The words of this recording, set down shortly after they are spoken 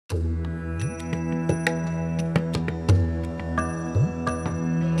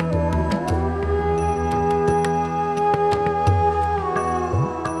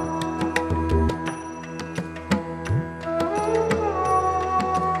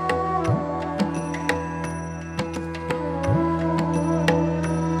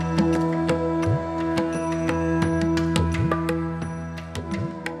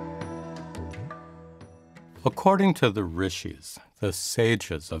According to the rishis, the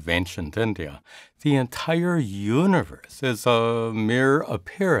sages of ancient India, the entire universe is a mere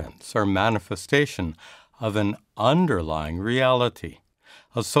appearance or manifestation of an underlying reality,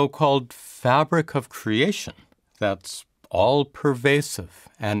 a so-called fabric of creation that's all-pervasive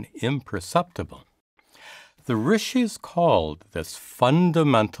and imperceptible. The rishis called this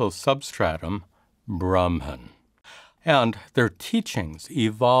fundamental substratum Brahman. And their teachings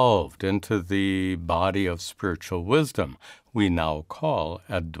evolved into the body of spiritual wisdom we now call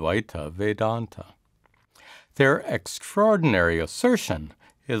Advaita Vedanta. Their extraordinary assertion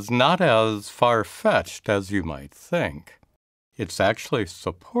is not as far-fetched as you might think. It's actually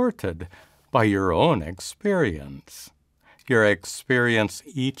supported by your own experience, your experience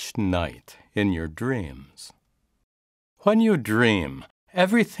each night in your dreams. When you dream,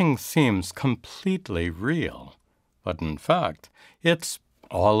 everything seems completely real. But in fact, it's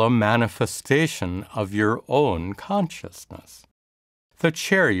all a manifestation of your own consciousness. The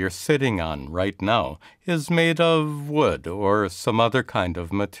chair you're sitting on right now is made of wood or some other kind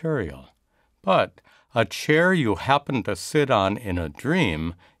of material. But a chair you happen to sit on in a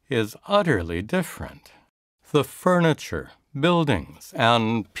dream is utterly different. The furniture, buildings,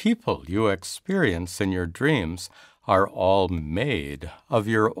 and people you experience in your dreams are all made of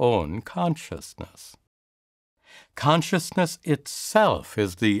your own consciousness. Consciousness itself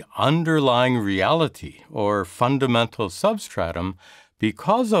is the underlying reality or fundamental substratum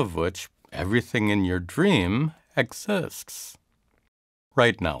because of which everything in your dream exists.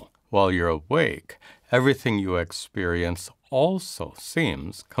 Right now, while you're awake, everything you experience also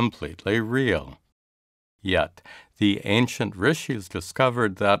seems completely real. Yet, the ancient rishis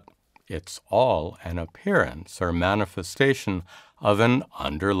discovered that it's all an appearance or manifestation of an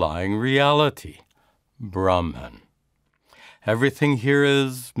underlying reality, Brahman. Everything here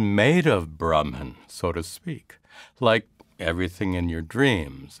is made of Brahman, so to speak, like everything in your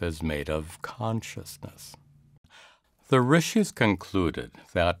dreams is made of consciousness. The rishis concluded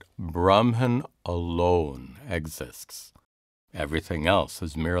that Brahman alone exists. Everything else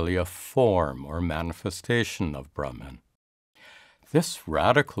is merely a form or manifestation of Brahman. This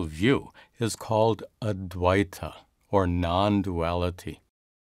radical view is called Advaita, or non-duality.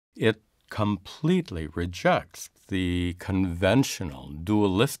 It completely rejects the conventional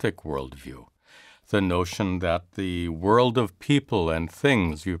dualistic worldview, the notion that the world of people and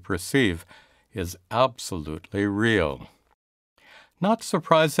things you perceive is absolutely real. Not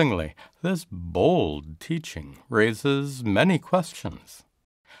surprisingly, this bold teaching raises many questions.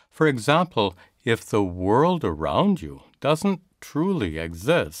 For example, if the world around you doesn't truly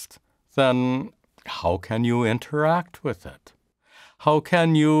exist, then how can you interact with it? How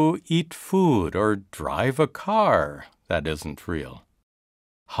can you eat food or drive a car that isn't real?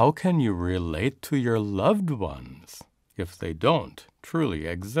 How can you relate to your loved ones if they don't truly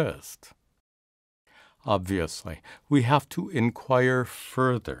exist? Obviously, we have to inquire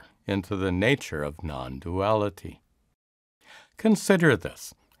further into the nature of non-duality. Consider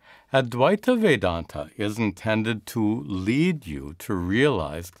this. Advaita Vedanta is intended to lead you to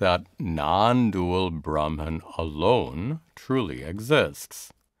realize that non-dual Brahman alone truly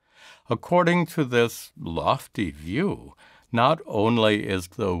exists. According to this lofty view, not only is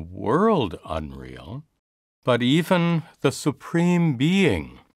the world unreal, but even the Supreme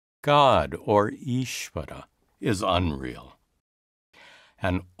Being, God or Ishvara, is unreal.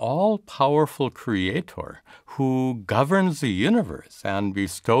 An all-powerful Creator who governs the universe and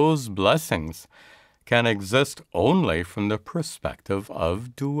bestows blessings can exist only from the perspective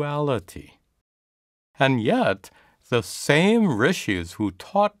of duality. And yet, the same rishis who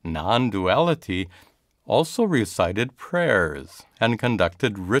taught non-duality also recited prayers and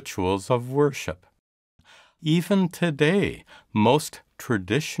conducted rituals of worship. Even today, most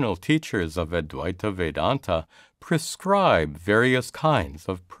traditional teachers of Advaita Vedanta prescribe various kinds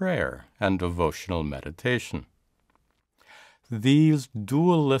of prayer and devotional meditation. These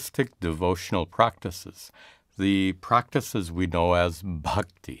dualistic devotional practices, the practices we know as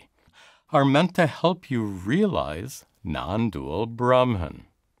Bhakti, are meant to help you realize non-dual Brahman.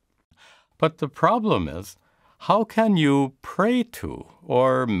 But the problem is, how can you pray to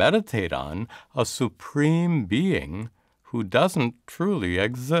or meditate on a supreme being who doesn't truly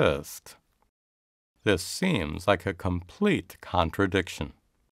exist. This seems like a complete contradiction.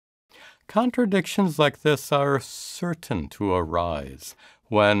 Contradictions like this are certain to arise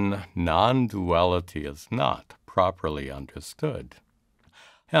when non-duality is not properly understood.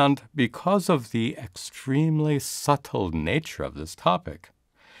 And because of the extremely subtle nature of this topic,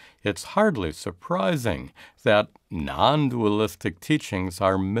 it's hardly surprising that non-dualistic teachings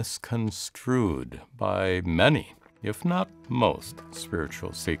are misconstrued by many, if not most,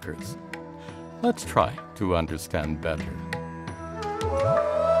 spiritual seekers. Let's try to understand better.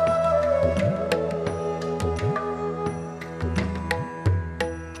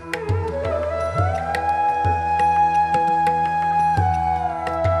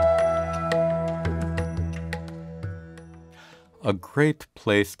 A great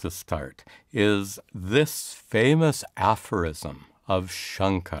place to start is this famous aphorism of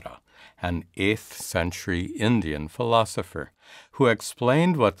Shankara, an 8th century Indian philosopher, who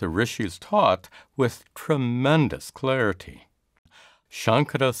explained what the rishis taught with tremendous clarity.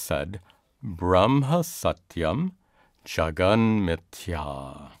 Shankara said, Brahma Satyam, Jagan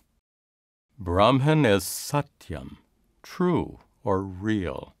Mithya. Brahman is Satyam, true or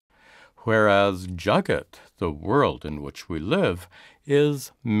real, whereas Jagat, the world in which we live,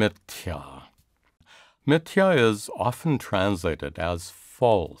 is Mithya. Mithya is often translated as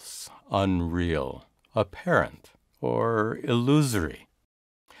false, unreal, apparent, or illusory.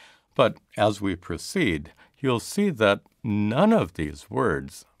 But as we proceed, you'll see that none of these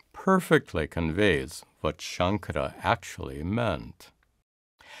words perfectly conveys what Shankara actually meant.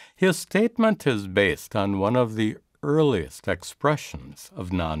 His statement is based on one of the earliest expressions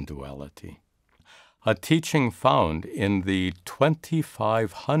of non-duality, a teaching found in the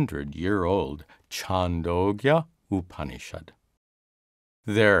 2,500-year-old Chandogya Upanishad.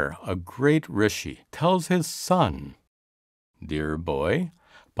 There, a great rishi tells his son, "Dear boy,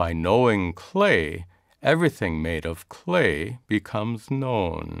 by knowing clay, everything made of clay becomes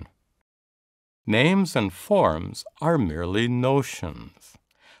known. Names and forms are merely notions,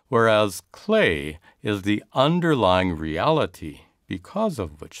 whereas clay is the underlying reality because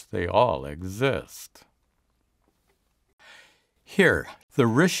of which they all exist." Here, the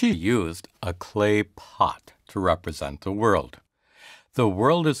rishi used a clay pot to represent the world. The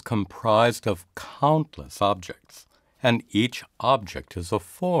world is comprised of countless objects, and each object is a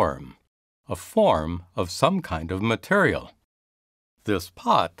form of some kind of material. This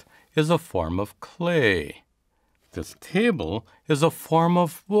pot is a form of clay. This table is a form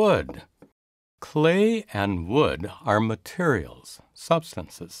of wood. Clay and wood are materials,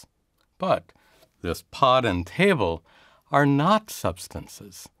 substances. But this pot and table are not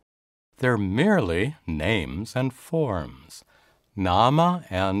substances. They're merely names and forms, nama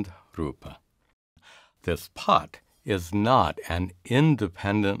and rupa. This pot is not an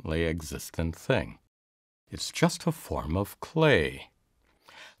independently existent thing. It's just a form of clay.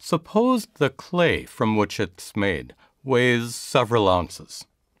 Suppose the clay from which it's made weighs several ounces.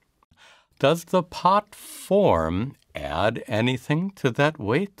 Does the pot form add anything to that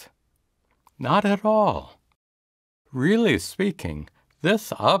weight? Not at all. Really speaking,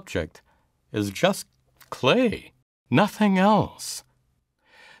 this object is just clay, nothing else.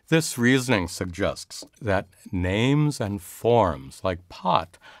 This reasoning suggests that names and forms like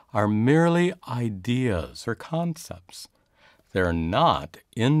pot are merely ideas or concepts. They're not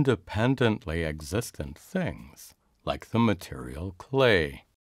independently existent things, like the material clay.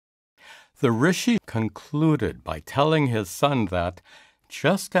 The rishi concluded by telling his son that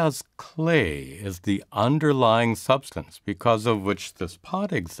just as clay is the underlying substance because of which this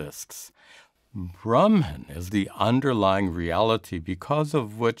pot exists, Brahman is the underlying reality because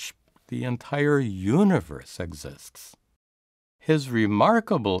of which the entire universe exists. His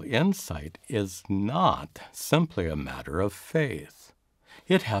remarkable insight is not simply a matter of faith.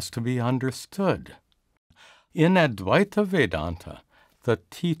 It has to be understood. In Advaita Vedanta, the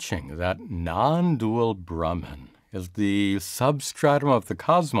teaching that non-dual Brahman is the substratum of the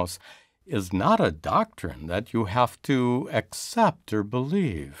cosmos is not a doctrine that you have to accept or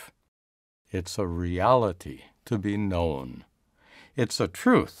believe. It's a reality to be known. It's a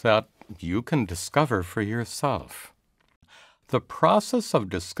truth that you can discover for yourself. The process of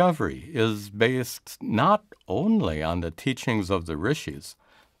discovery is based not only on the teachings of the rishis,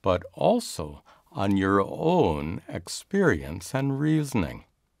 but also on your own experience and reasoning.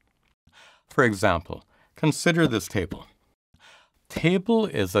 For example, consider this table. Table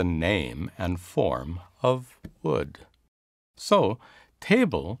is a name and form of wood. So,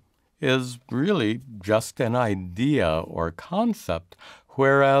 table is really just an idea or concept,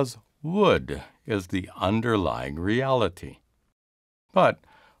 whereas wood is the underlying reality. But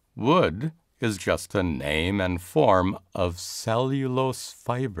wood is just a name and form of cellulose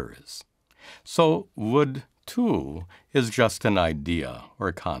fibers. So wood, too, is just an idea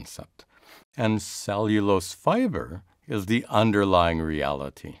or concept, and cellulose fiber is the underlying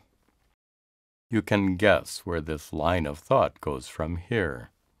reality. You can guess where this line of thought goes from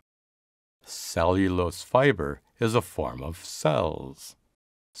here. Cellulose fiber is a form of cells.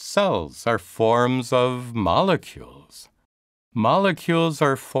 Cells are forms of molecules. Molecules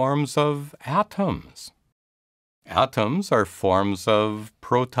are forms of atoms. Atoms are forms of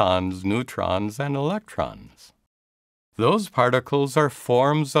protons, neutrons, and electrons. Those particles are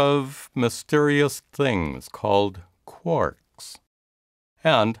forms of mysterious things called quarks.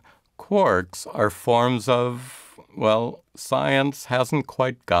 And quarks are forms of, well, science hasn't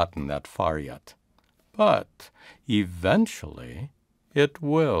quite gotten that far yet. But eventually it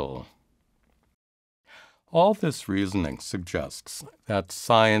will. All this reasoning suggests that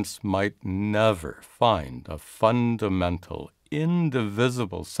science might never find a fundamental,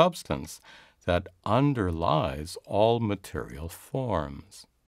 indivisible substance that underlies all material forms.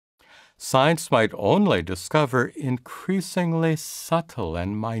 Science might only discover increasingly subtle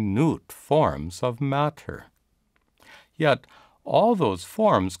and minute forms of matter. Yet all those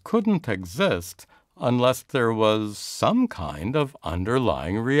forms couldn't exist unless there was some kind of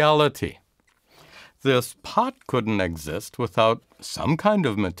underlying reality. This pot couldn't exist without some kind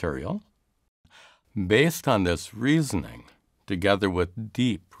of material. Based on this reasoning, together with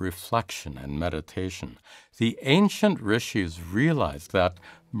deep reflection and meditation, the ancient rishis realized that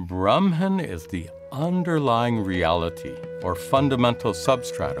Brahman is the underlying reality or fundamental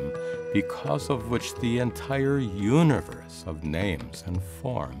substratum because of which the entire universe of names and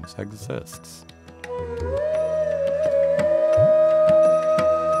forms exists.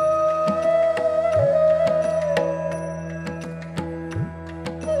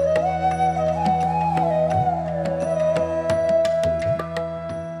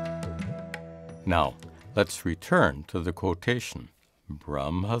 Now, let's return to the quotation,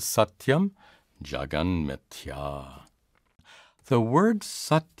 Brahma Satyam, Jagan Mithya. The word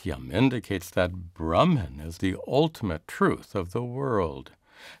Satyam indicates that Brahman is the ultimate truth of the world,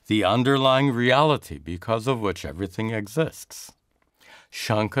 the underlying reality because of which everything exists.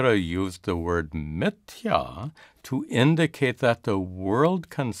 Shankara used the word Mithya to indicate that the world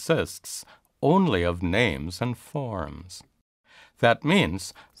consists only of names and forms. That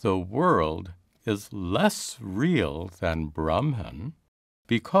means the world is less real than Brahman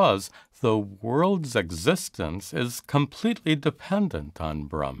because the world's existence is completely dependent on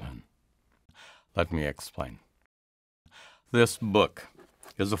Brahman. Let me explain. This book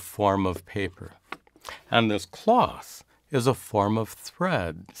is a form of paper, and this cloth is a form of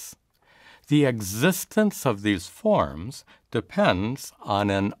threads. The existence of these forms depends on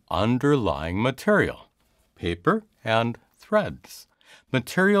an underlying material, paper and threads,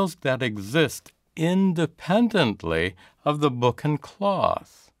 materials that exist independently of the book and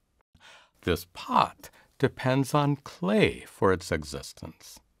cloth. This pot depends on clay for its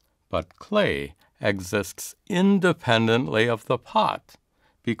existence, but clay exists independently of the pot,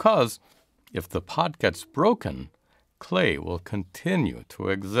 because if the pot gets broken, clay will continue to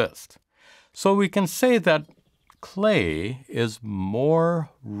exist. So we can say that clay is more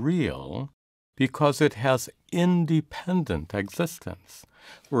real because it has independent existence,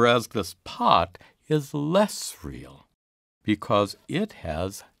 whereas this pot is less real because it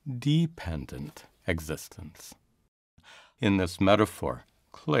has dependent existence. In this metaphor,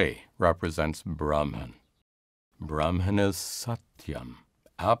 clay represents Brahman. Brahman is Satyam,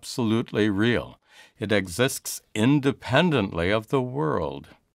 absolutely real. It exists independently of the world.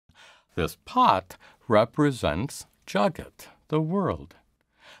 This pot represents Jagat, the world.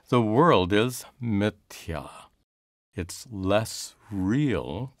 The world is Mithya. It's less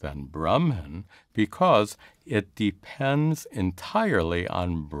real than Brahman because it depends entirely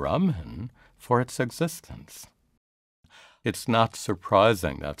on Brahman for its existence. It's not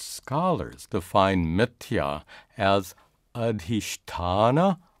surprising that scholars define Mithya as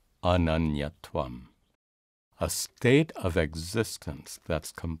adhisthana ananyatvam, a state of existence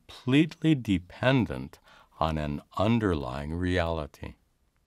that's completely dependent on an underlying reality.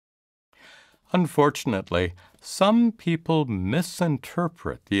 Unfortunately, some people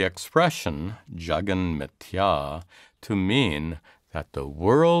misinterpret the expression Jagan Mithya to mean that the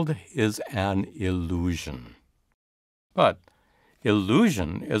world is an illusion. But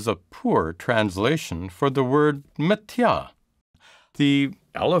illusion is a poor translation for the word Mithya. The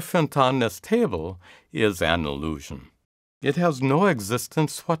elephant on this table is an illusion. It has no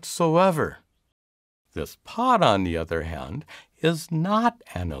existence whatsoever. This pot, on the other hand, is not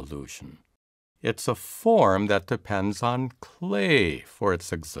an illusion. It's a form that depends on clay for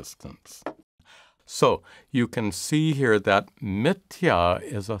its existence. So you can see here that mithya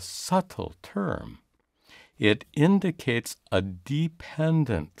is a subtle term. It indicates a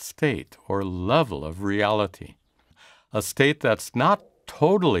dependent state or level of reality, a state that's not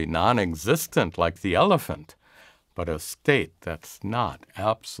totally non-existent like the elephant, but a state that's not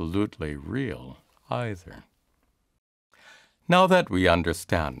absolutely real either. Now that we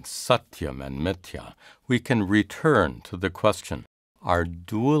understand Satyam and Mithya, we can return to the question, are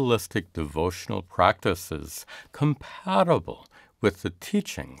dualistic devotional practices compatible with the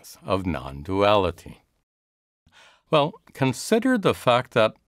teachings of non-duality? Well, consider the fact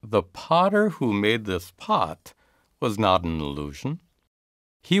that the potter who made this pot was not an illusion.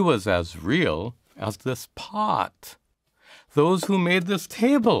 He was as real as this pot. Those who made this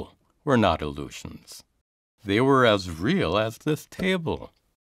table were not illusions. They were as real as this table.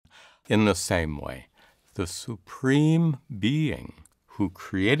 In the same way, the Supreme Being who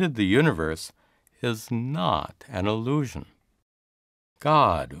created the universe is not an illusion.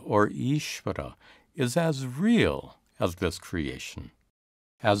 God, or Ishvara, is as real as this creation,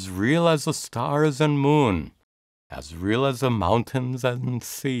 as real as the stars and moon, as real as the mountains and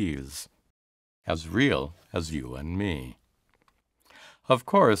seas, as real as you and me. Of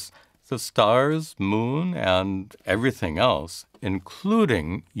course, the stars, moon, and everything else,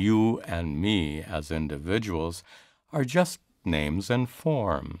 including you and me as individuals, are just names and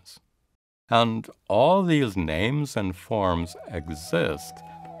forms. And all these names and forms exist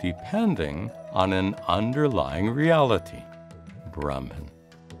depending on an underlying reality, Brahman.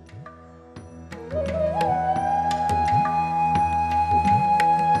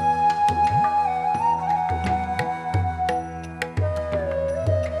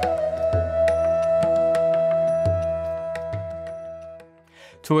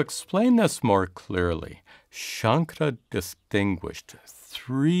 To explain this more clearly, Shankara distinguished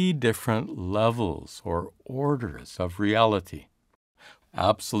 3 different levels or orders of reality: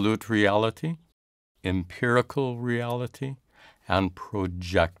 absolute reality, empirical reality, and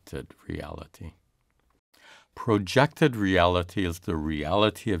projected reality. Projected reality is the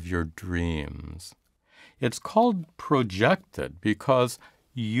reality of your dreams. It's called projected because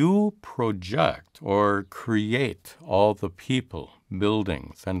you project or create all the people,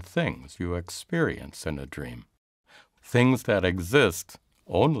 buildings, and things you experience in a dream, things that exist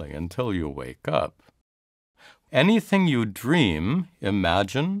only until you wake up. Anything you dream,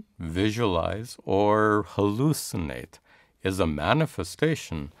 imagine, visualize, or hallucinate is a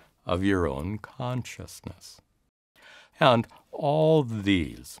manifestation of your own consciousness. And all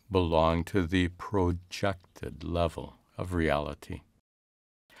these belong to the projected level of reality.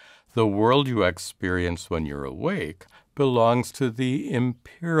 The world you experience when you're awake belongs to the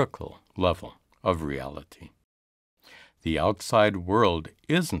empirical level of reality. The outside world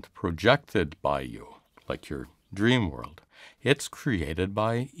isn't projected by you, like your dream world. It's created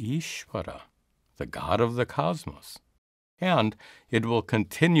by Ishvara, the God of the cosmos. And it will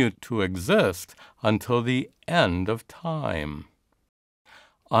continue to exist until the end of time.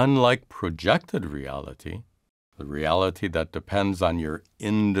 Unlike projected reality, the reality that depends on your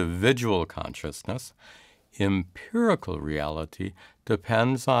individual consciousness, empirical reality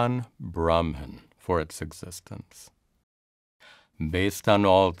depends on Brahman for its existence. Based on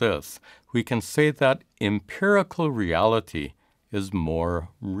all this, we can say that empirical reality is more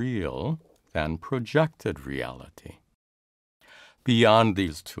real than projected reality. Beyond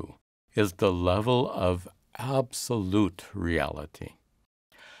these two is the level of absolute reality.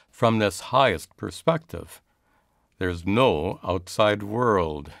 From this highest perspective, there's no outside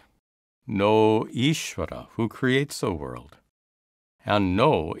world, no Ishvara who creates a world, and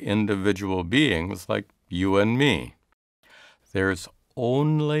no individual beings like you and me. There's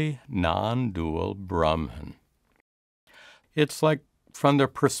only non-dual Brahman. It's like, from the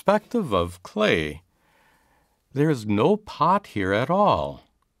perspective of clay, there's no pot here at all.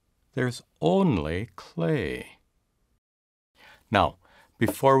 There's only clay. Now,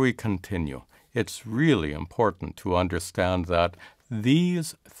 before we continue, it's really important to understand that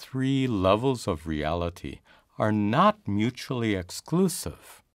these 3 levels of reality are not mutually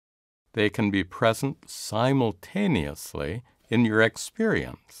exclusive. They can be present simultaneously in your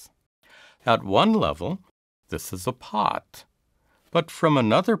experience. At one level, this is a pot, but from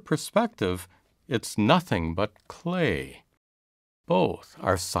another perspective, it's nothing but clay. Both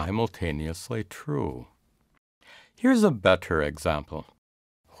are simultaneously true. Here's a better example.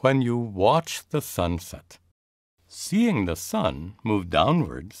 When you watch the sunset, seeing the sun move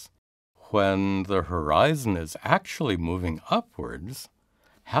downwards, when the horizon is actually moving upwards,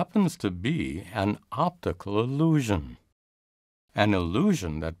 happens to be an optical illusion, an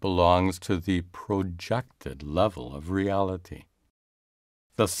illusion that belongs to the projected level of reality.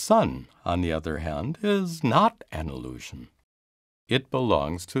 The sun, on the other hand, is not an illusion. It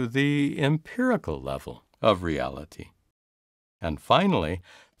belongs to the empirical level of reality. And finally,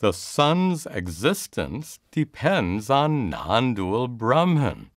 the sun's existence depends on non-dual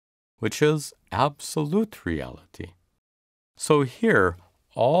Brahman, which is absolute reality. So here,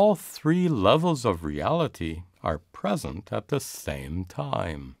 all three levels of reality are present at the same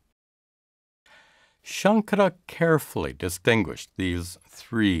time. Shankara carefully distinguished these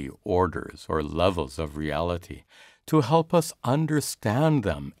three orders or levels of reality to help us understand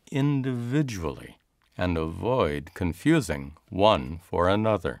them individually and avoid confusing one for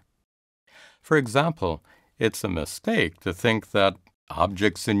another. For example, it's a mistake to think that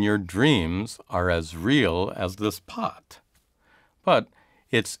objects in your dreams are as real as this pot. But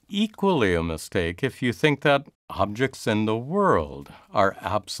it's equally a mistake if you think that objects in the world are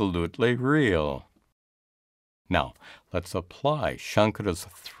absolutely real. Now, let's apply Shankara's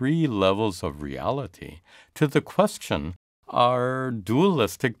three levels of reality to the question, are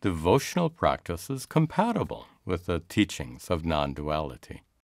dualistic devotional practices compatible with the teachings of non-duality?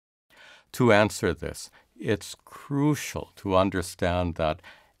 To answer this, it's crucial to understand that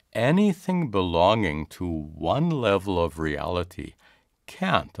anything belonging to one level of reality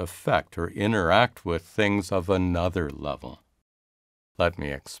can't affect or interact with things of another level. Let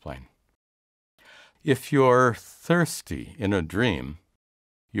me explain. If you're thirsty in a dream,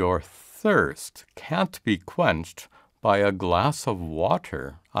 your thirst can't be quenched by a glass of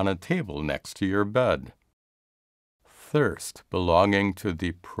water on a table next to your bed. Thirst belonging to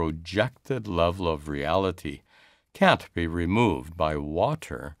the projected level of reality can't be removed by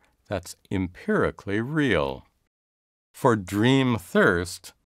water that's empirically real. For dream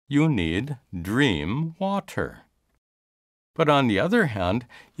thirst, you need dream water. But on the other hand,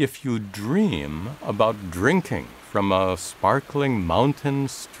 if you dream about drinking from a sparkling mountain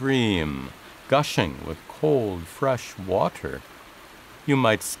stream, gushing with cold, fresh water, you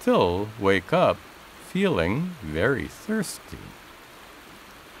might still wake up feeling very thirsty.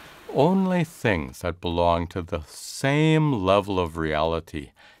 Only things that belong to the same level of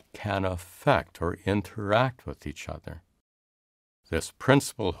reality can affect or interact with each other. This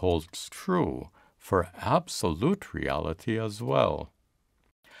principle holds true for absolute reality as well.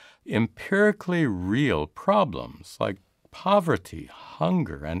 Empirically real problems like poverty,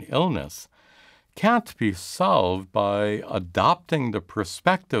 hunger, and illness can't be solved by adopting the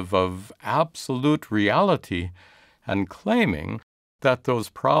perspective of absolute reality and claiming that those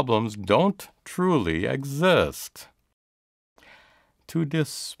problems don't truly exist. To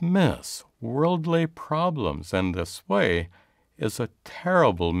dismiss worldly problems in this way is a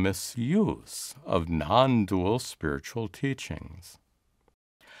terrible misuse of non-dual spiritual teachings.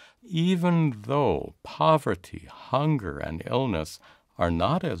 Even though poverty, hunger, and illness are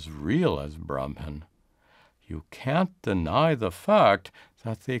not as real as Brahman, you can't deny the fact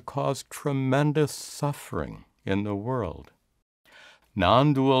that they cause tremendous suffering in the world.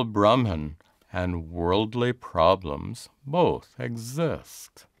 Non-dual Brahman and worldly problems both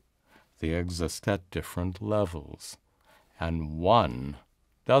exist. They exist at different levels, and one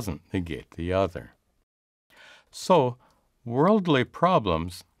doesn't negate the other. So, worldly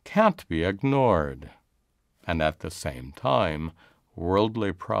problems can't be ignored, and at the same time,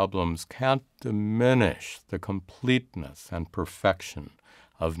 worldly problems can't diminish the completeness and perfection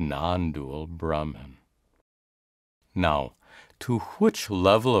of non-dual Brahman. Now, to which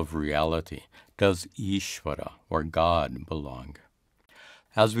level of reality does Ishvara, or God, belong?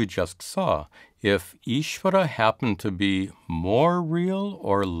 As we just saw, if Ishvara happened to be more real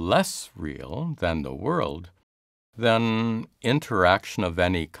or less real than the world, then interaction of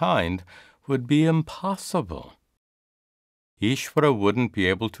any kind would be impossible. Ishvara wouldn't be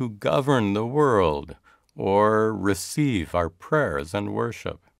able to govern the world or receive our prayers and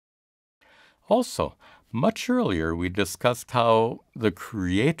worship. Also, much earlier we discussed how the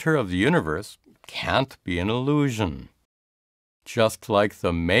creator of the universe can't be an illusion. Just like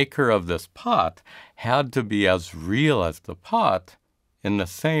the maker of this pot had to be as real as the pot, in the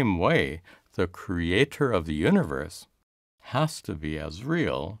same way, the creator of the universe has to be as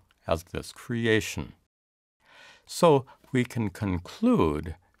real as this creation. So we can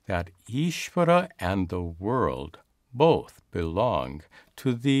conclude that Ishvara and the world both belong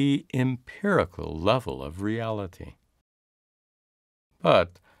to the empirical level of reality.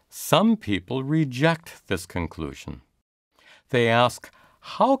 But some people reject this conclusion. They ask,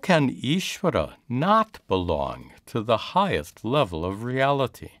 how can Ishvara not belong to the highest level of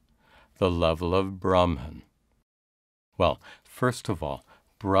reality, the level of Brahman? Well, first of all,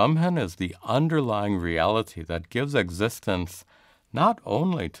 Brahman is the underlying reality that gives existence not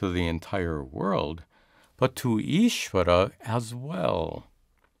only to the entire world, but to Ishvara as well.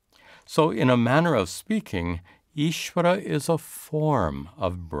 So in a manner of speaking, Ishvara is a form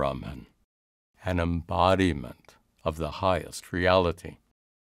of Brahman, an embodiment of the highest reality.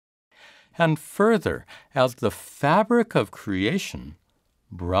 And further, as the fabric of creation,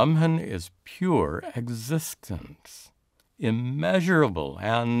 Brahman is pure existence, immeasurable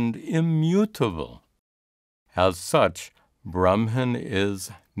and immutable. As such, Brahman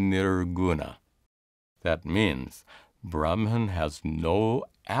is nirguna. That means Brahman has no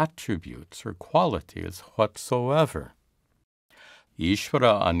attributes or qualities whatsoever.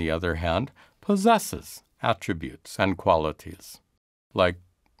 Ishvara, on the other hand, possesses attributes and qualities, like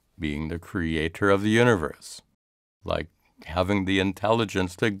being the creator of the universe, like having the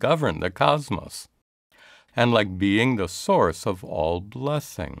intelligence to govern the cosmos, and like being the source of all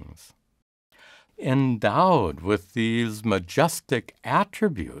blessings. Endowed with these majestic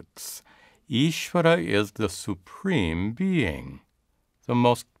attributes, Ishvara is the supreme being, the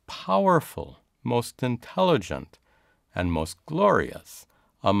most powerful, most intelligent, and most glorious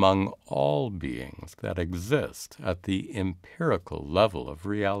among all beings that exist at the empirical level of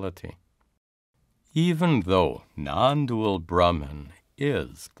reality. Even though non-dual Brahman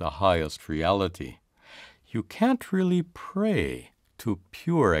is the highest reality, you can't really pray to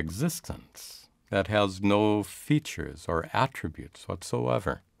pure existence that has no features or attributes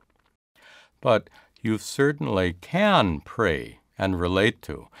whatsoever. But you certainly can pray and relate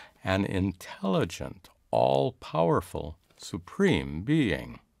to an intelligent, all-powerful, supreme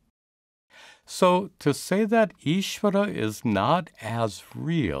being. So to say that Ishvara is not as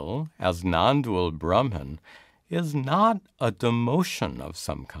real as non-dual Brahman is not a demotion of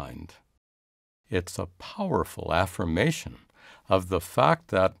some kind. It's a powerful affirmation of the fact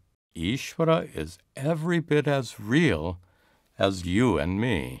that Ishvara is every bit as real as you and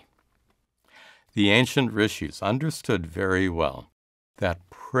me. The ancient rishis understood very well that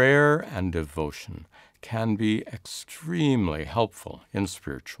prayer and devotion can be extremely helpful in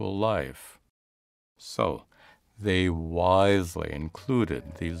spiritual life. So, they wisely included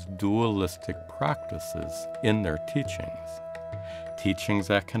these dualistic practices in their teachings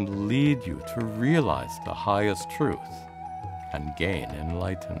that can lead you to realize the highest truth and gain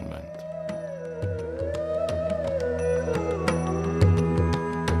enlightenment.